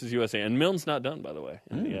 TD versus USA. And Milne's not done, by the way,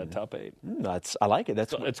 in the top 8. I like it.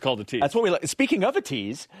 It's called a tease. That's what we like. Speaking of a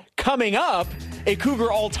tease, coming up, a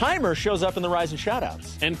Cougar all-timer shows up in the Rise and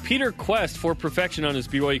Shoutouts. And Peter Quest for perfection on his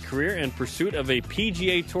BYU career and pursuit of a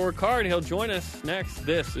PGA Tour card. He'll join us next.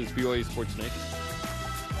 This is BYU Sports Nation.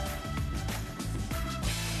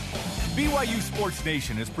 BYU Sports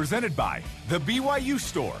Nation is presented by The BYU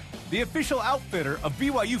Store, the official outfitter of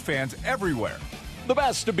BYU fans everywhere. The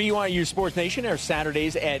best of BYU Sports Nation are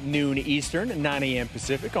Saturdays at noon Eastern, 9 a.m.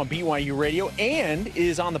 Pacific on BYU Radio, and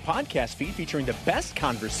is on the podcast feed featuring the best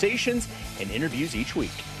conversations and interviews each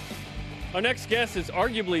week. Our next guest is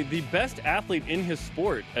arguably the best athlete in his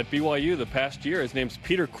sport at BYU the past year. His name's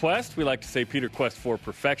Peter Quest. We like to say Peter Quest for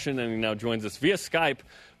perfection, and he now joins us via Skype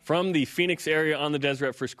from the Phoenix area on the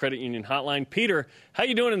Deseret First Credit Union hotline. Peter, how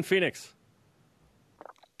you doing in Phoenix?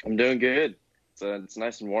 I'm doing good. It's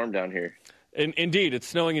nice and warm down here. Indeed, it's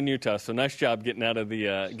snowing in Utah, so nice job getting out of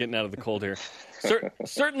the cold here.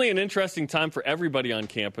 Certainly an interesting time for everybody on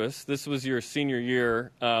campus. This was your senior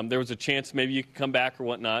year. There was a chance maybe you could come back or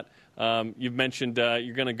whatnot. You've mentioned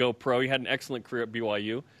you're going to go pro. You had an excellent career at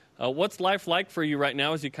BYU. What's life like for you right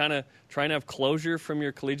now as you kind of try and have closure from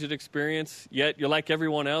your collegiate experience, yet you're like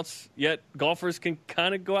everyone else, yet golfers can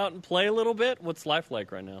kind of go out and play a little bit? What's life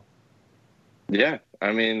like right now? Yeah,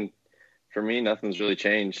 I mean, for me, nothing's really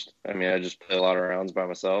changed. I mean, I just play a lot of rounds by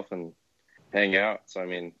myself and hang out. So, I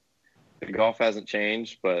mean, the golf hasn't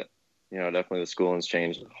changed, but, definitely the schooling's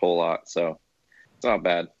changed a whole lot. So it's not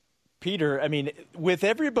bad. Peter, I mean, with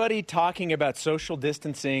everybody talking about social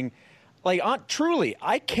distancing, truly,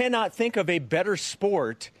 I cannot think of a better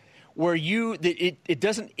sport where it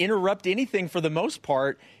doesn't interrupt anything for the most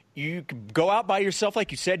part. You go out by yourself,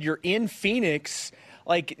 like you said, you're in Phoenix.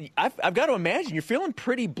 I've got to imagine you're feeling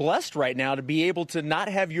pretty blessed right now to be able to not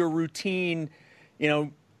have your routine,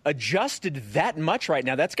 adjusted that much right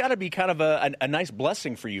now. That's got to be kind of a nice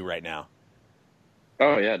blessing for you right now.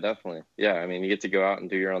 Oh, yeah, definitely. Yeah, I mean, you get to go out and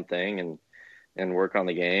do your own thing and work on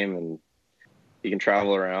the game, and you can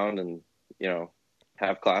travel around and,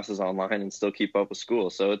 have classes online and still keep up with school.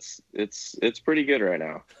 So it's pretty good right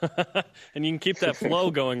now. And you can keep that flow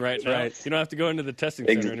going right now. Right. You don't have to go into the testing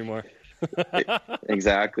center anymore.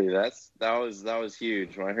 Exactly. That was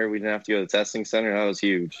huge. When I heard we didn't have to go to the testing center, that was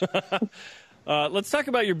huge. Let's talk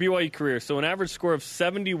about your BYU career. So an average score of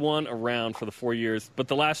 71 around for the 4 years, but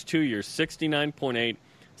the last 2 years, 69.8,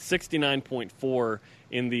 69.4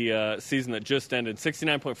 in the season that just ended,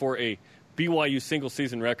 69.4, a BYU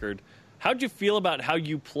single-season record. How'd you feel about how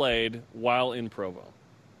you played while in Provo?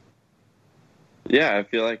 Yeah, I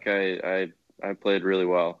feel like I played really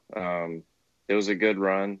well. It was a good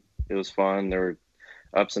run. It was fun. There were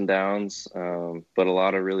ups and downs, but a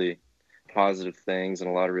lot of really positive things and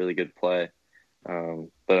a lot of really good play.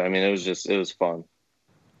 But I mean, it was fun.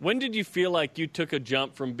 When did you feel like you took a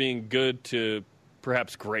jump from being good to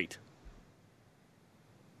perhaps great?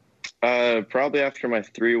 Probably after my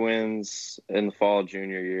 3 wins in the fall of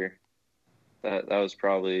junior year. That was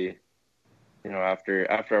probably, after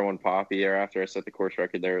I won Poppy or after I set the course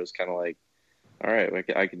record there, it was kind of like, all right,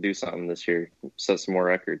 I could do something this year, set some more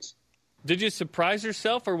records. Did you surprise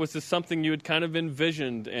yourself, or was this something you had kind of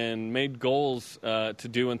envisioned and made goals to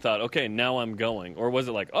do and thought, okay, now I'm going? Or was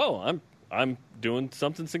it like, oh, I'm doing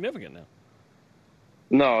something significant now?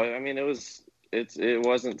 No, I mean, it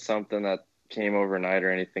wasn't something that came overnight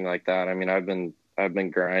or anything like that. I mean, I've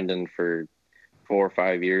been grinding for 4 or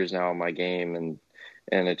 5 years now in my game,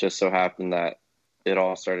 and it just so happened that it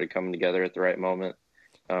all started coming together at the right moment.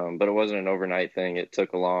 But it wasn't an overnight thing. It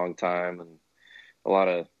took a long time and a lot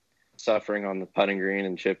of suffering on the putting green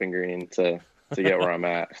and chipping green to to get where I'm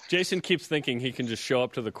at. Jason keeps thinking he can just show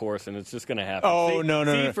up to the course and it's just going to happen. Oh,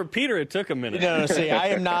 no. For Peter, it took a minute. No, see, I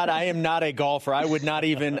am not a golfer. I would not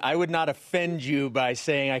offend you by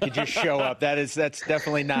saying I could just show up. That's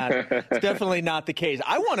definitely not the case.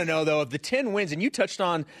 I want to know, though, of the 10 wins, and you touched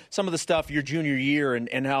on some of the stuff your junior year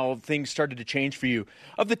and how things started to change for you.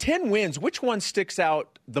 Of the 10 wins, which one sticks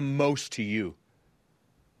out the most to you?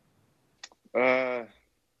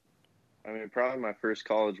 Probably my first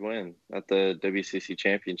college win at the WCC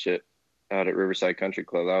championship out at Riverside Country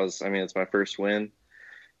Club. It's my first win,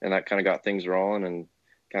 and that kind of got things rolling and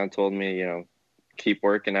kind of told me, keep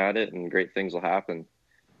working at it and great things will happen.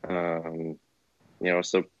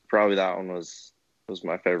 So probably that one was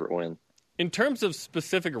my favorite win. In terms of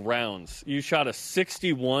specific rounds, you shot a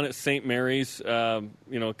 61 at St. Mary's, a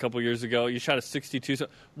couple years ago. You shot a 62. So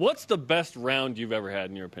what's the best round you've ever had,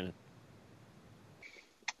 in your opinion?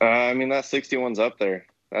 That 61's up there.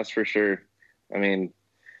 That's for sure. Everyone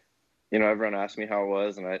asked me how it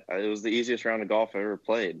was, and it was the easiest round of golf I ever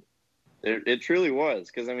played. It truly was,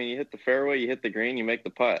 because, you hit the fairway, you hit the green, you make the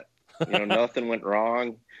putt. Nothing went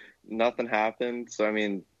wrong. Nothing happened. So,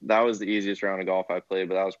 that was the easiest round of golf I played,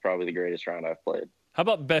 but that was probably the greatest round I've played. How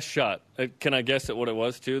about best shot? Can I guess at what it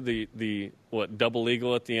was, too? The double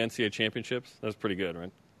eagle at the NCAA championships? That was pretty good,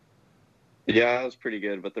 right? Yeah, that was pretty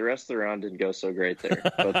good, but the rest of the round didn't go so great there.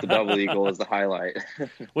 But the double eagle is the highlight.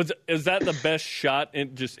 Is that the best shot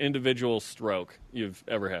in just individual stroke you've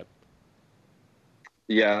ever had?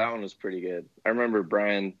 Yeah, that one was pretty good. I remember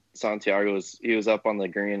Brian Santiago was up on the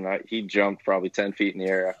green. He jumped probably 10 feet in the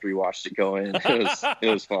air after we watched it go in. It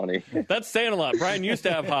was funny. That's saying a lot. Brian used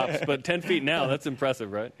to have hops, but 10 feet now, that's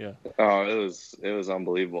impressive, right? Yeah. Oh, it was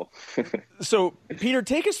unbelievable. So, Peter,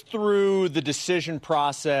 take us through the decision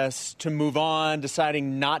process to move on,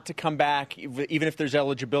 deciding not to come back, even if there's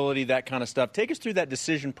eligibility, that kind of stuff. Take us through that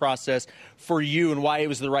decision process for you and why it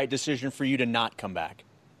was the right decision for you to not come back.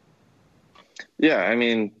 Yeah,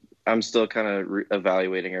 I'm still kind of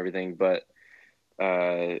evaluating everything, but,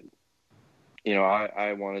 I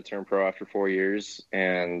want to turn pro after 4 years,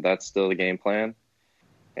 and that's still the game plan.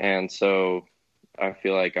 And so I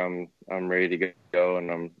feel like I'm ready to go,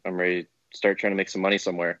 and I'm ready to start trying to make some money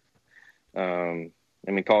somewhere. College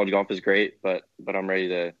golf is great, but I'm ready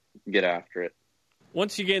to get after it.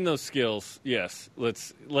 Once you gain those skills, yes,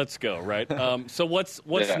 let's go, right? So what's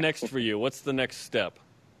next for you? What's the next step?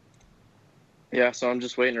 Yeah, so I'm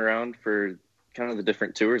just waiting around for kind of the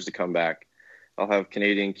different tours to come back. I'll have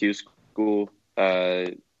Canadian Q School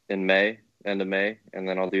in May, end of May, and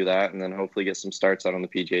then I'll do that, and then hopefully get some starts out on the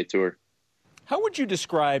PGA Tour. How would you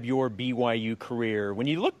describe your BYU career when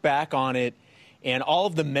you look back on it and all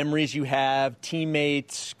of the memories you have,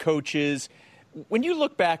 teammates, coaches? When you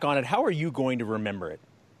look back on it, how are you going to remember it?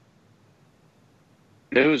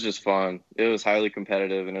 It was just fun. It was highly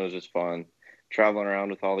competitive, and it was just fun. Traveling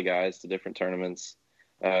around with all the guys to different tournaments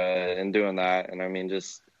and doing that. And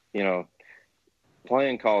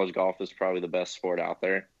playing college golf is probably the best sport out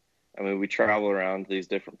there. We travel around to these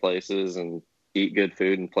different places and eat good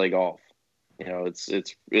food and play golf.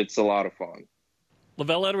 It's a lot of fun.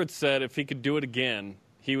 LaVell Edwards said if he could do it again,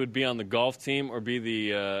 he would be on the golf team or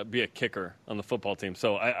be a kicker on the football team.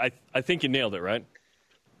 So I think you nailed it, right?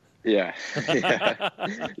 Yeah.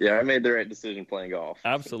 Yeah, I made the right decision playing golf.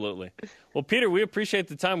 Absolutely. Well, Peter, we appreciate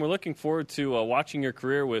the time. We're looking forward to watching your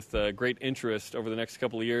career with great interest over the next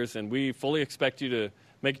couple of years, and we fully expect you to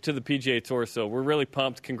make it to the PGA Tour. So we're really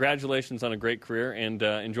pumped. Congratulations on a great career, and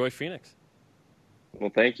enjoy Phoenix.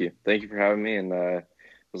 Well, thank you. Thank you for having me, and it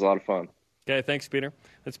was a lot of fun. Okay, thanks, Peter.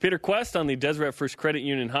 That's Peter Quest on the Deseret First Credit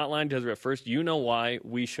Union Hotline. Deseret First, you know why,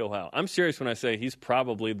 we show how. I'm serious when I say he's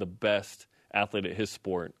probably the best athlete at his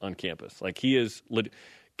sport on campus. Like, he is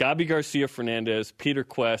Gabi Garcia Fernandez, Peter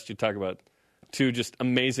Quest. You talk about two just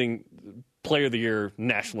amazing Player of the Year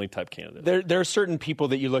nationally type candidates. There are certain people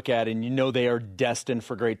that you look at and you know they are destined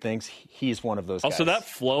for great things. He's one of those guys. Also, that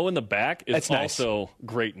flow in the back is That's nice. Also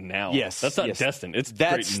great now. Yes. That's not destined. It's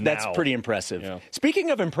great now. That's pretty impressive. Yeah. Speaking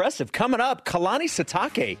of impressive, coming up, Kalani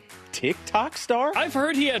Sitake, TikTok star? I've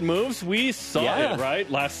heard he had moves. We saw it, right?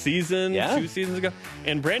 Last season, 2 seasons ago.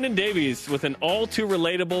 And Brandon Davies with an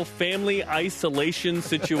all-too-relatable family isolation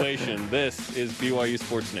situation. This is BYU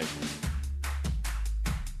Sports Nation.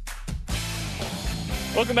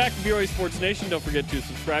 Welcome back to BYU Sports Nation. Don't forget to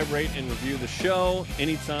subscribe, rate, and review the show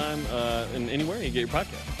anytime and anywhere you get your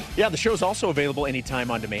podcast. Yeah, the show's also available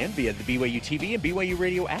anytime on demand via the BYU TV and BYU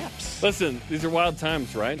Radio apps. Listen, these are wild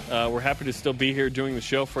times, right? We're happy to still be here doing the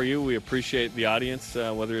show for you. We appreciate the audience,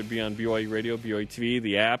 whether it be on BYU Radio, BYU TV,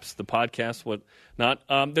 the apps, the podcasts,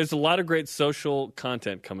 whatnot. There's a lot of great social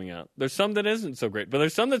content coming out. There's some that isn't so great, but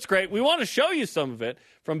there's some that's great. We want to show you some of it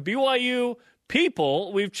from BYU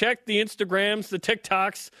people. We've checked the Instagrams, the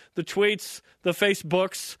TikToks, the tweets, the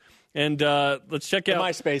Facebooks. And let's check out the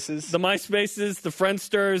MySpaces, the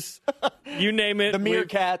Friendsters, you name it. The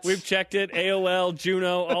Meerkats. We've checked it. AOL,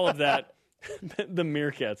 Juno, all of that. The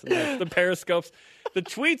Meerkats, the Periscopes, the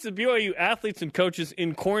tweets of BYU athletes and coaches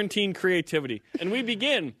in quarantine creativity. And we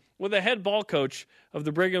begin with a head ball coach of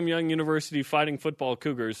the Brigham Young University Fighting Football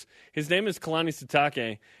Cougars. His name is Kalani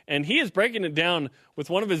Sitake, and he is breaking it down with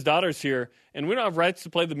one of his daughters here. And we don't have rights to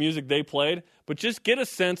play the music they played, but just get a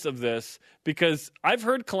sense of this, because I've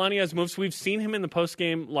heard Kalani has moves. We've seen him in the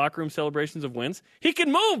post-game locker room celebrations of wins. He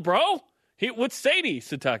can move, bro. What's Sadie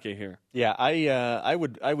Sitake here? Yeah, I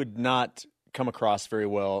would not come across very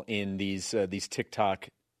well in these TikTok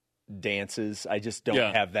dances. I just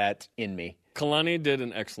don't have that in me. Kalani did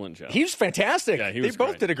an excellent job. He was fantastic. Yeah, he was They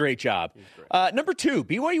both did a great job. Number 2,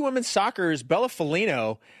 BYU women's soccer's Bella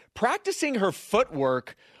Folino practicing her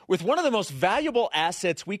footwork with one of the most valuable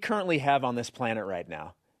assets we currently have on this planet right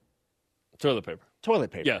now. Toilet paper.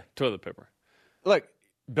 Toilet paper. Yeah, toilet paper. Look,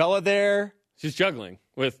 Bella there. She's juggling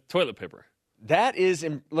with toilet paper.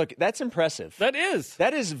 That's impressive. That is.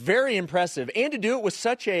 That is very impressive. And to do it with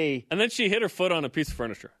such a... And then she hit her foot on a piece of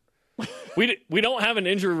furniture. We don't have an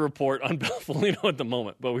injury report on Bella Folino at the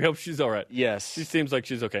moment, but we hope she's all right. Yes. She seems like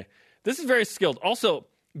she's okay. This is very skilled. Also,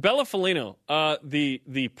 Bella Folino,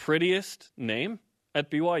 the prettiest name at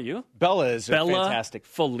BYU. Bella is fantastic.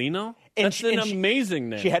 Folino? That's an amazing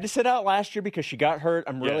name. She had to sit out last year because she got hurt.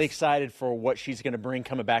 I'm really excited for what she's going to bring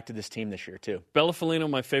coming back to this team this year, too. Bella Folino,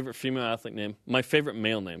 my favorite female athlete name. My favorite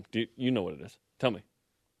male name. Do you know what it is? Tell me.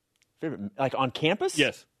 Favorite, like on campus?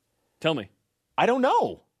 Yes. Tell me. I don't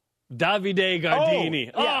know. Davide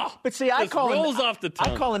Gardini. Oh, yeah. But see, I call rolls off the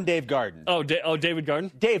tongue. I call him Dave Garden. Oh, David Garden?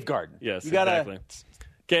 Dave Garden. Yes, exactly.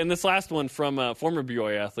 Okay, and this last one from former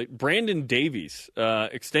BYU athlete, Brandon Davies.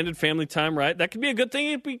 Extended family time, right? That can be a good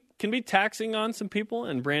thing. It can be taxing on some people,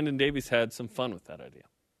 and Brandon Davies had some fun with that idea.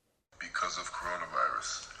 Because of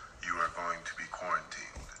coronavirus, you are going to be quarantined.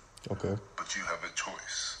 Okay. But you have a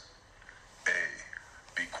choice.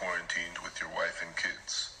 A, be quarantined with your wife and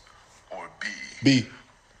kids. Or B.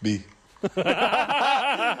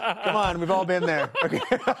 Come on, we've all been there. Okay.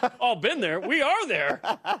 All been there? We are there.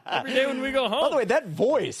 Every day when we go home. By the way, that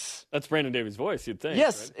voice. That's Brandon Davies' voice, you'd think.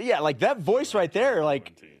 Yes, right? Yeah, like that voice right there,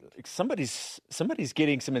 like somebody's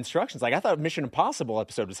getting some instructions. Like I thought Mission Impossible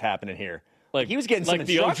episode was happening here. Like he was getting some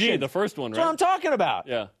instructions. Like the OG, the first one, right? That's what I'm talking about.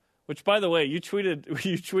 Yeah. Which, by the way, you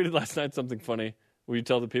tweeted last night something funny. Will you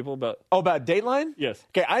tell the people about? Oh, about Dateline? Yes.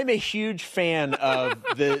 Okay, I'm a huge fan of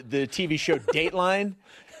the TV show Dateline.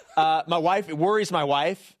 My wife, it worries my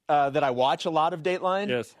wife that I watch a lot of Dateline.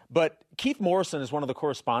 Yes. But Keith Morrison is one of the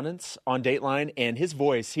correspondents on Dateline, and his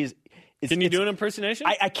voice, Can you do an impersonation?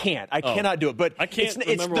 I can't. I cannot do it. But I can't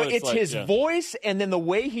remember what it's like. His voice and then the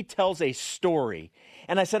way he tells a story.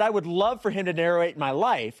 And I said I would love for him to narrate my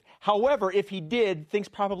life. However, if he did, things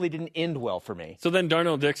probably didn't end well for me. So then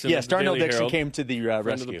Darnell Dixon. Yes, Darnell Dixon Herald, came to the friend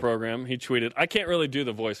rescue. of the program. He tweeted, I can't really do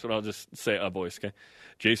the voice, but I'll just say a voice, okay?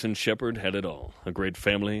 Jason Shepard had it all. A great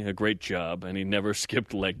family, a great job, and he never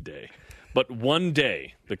skipped leg day. But one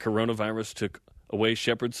day, the coronavirus took away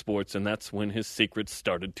Shepard's sports, and that's when his secrets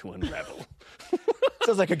started to unravel.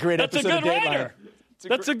 Sounds like a great episode of Dateline. Writer.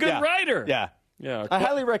 That's a good writer. Yeah. Yeah, I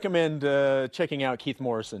highly recommend checking out Keith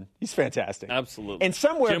Morrison. He's fantastic. Absolutely. And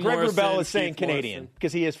somewhere Jim Greg Morrison, Wrubell is saying Keith Canadian Morrison.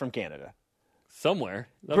 because he is from Canada. Somewhere.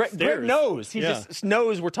 Greg knows. He just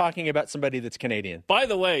knows we're talking about somebody that's Canadian. By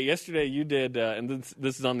the way, yesterday you did, and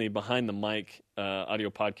this is on the Behind the Mic audio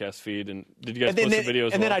podcast feed. And did you guys post the video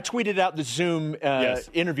as well? And then I tweeted out the Zoom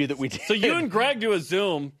interview that we did. So you and Greg do a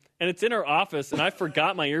Zoom, and it's in our office, and I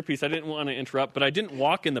forgot my earpiece. I didn't want to interrupt, but I didn't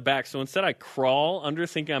walk in the back. So instead I crawl under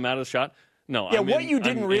thinking I'm out of the shot. No, yeah, what you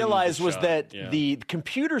didn't realize was that the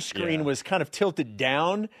computer screen was kind of tilted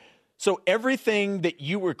down. So everything that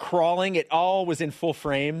you were crawling, it all was in full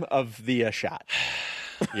frame of the shot.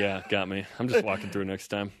 Yeah, got me. I'm just walking through next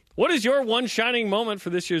time. What is your one shining moment for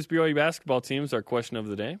this year's BYU basketball team is our question of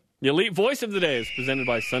the day. The Elite Voice of the Day is presented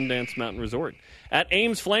by Sundance Mountain Resort. At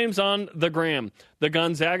Ames Flames on the Gram, the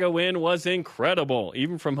Gonzaga win was incredible.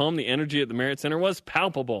 Even from home, the energy at the Marriott Center was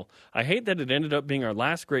palpable. I hate that it ended up being our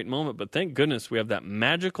last great moment, but thank goodness we have that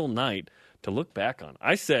magical night to look back on.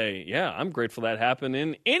 I say, yeah, I'm grateful that happened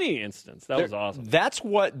in any instance. That was awesome. That's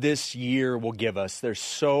what this year will give us. There's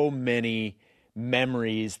so many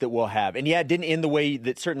memories that we'll have. And, yeah, it didn't end the way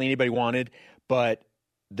that certainly anybody wanted, but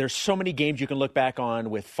there's so many games you can look back on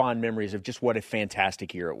with fond memories of just what a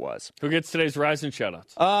fantastic year it was. Who gets today's Rising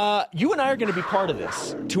shoutouts? You and I are going to be part of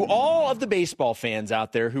this. To all of the baseball fans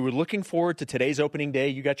out there who are looking forward to today's opening day,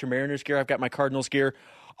 you got your Mariners gear, I've got my Cardinals gear.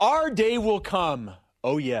 Our day will come.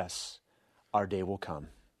 Oh, yes, our day will come.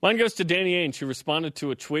 Mine goes to Danny Ainge, who responded to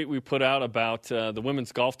a tweet we put out about the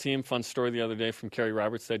women's golf team. Fun story the other day from Kerry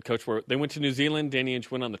Roberts. Said, Coach, they went to New Zealand. Danny Ainge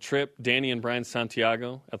went on the trip. Danny and Brian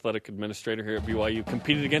Santiago, athletic administrator here at BYU,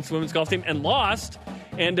 competed against the women's golf team and lost.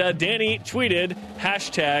 And Danny tweeted,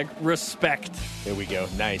 #respect. There we go.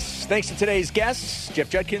 Nice. Thanks to today's guests, Jeff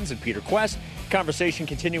Judkins and Peter Quest. Conversation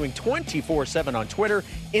continuing 24/7 on Twitter,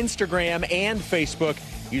 Instagram, and Facebook.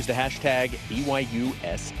 Use the hashtag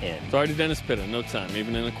BYUSN. Sorry to Dennis Pitta. No time,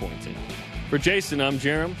 even in a quarantine. For Jason, I'm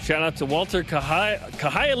Jerem. Shout out to Walter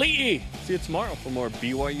Kahaiali'i. See you tomorrow for more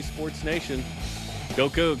BYU Sports Nation. Go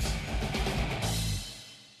Cougs.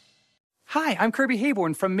 Hi, I'm Kirby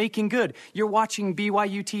Hayborn from Making Good. You're watching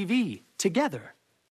BYU TV together.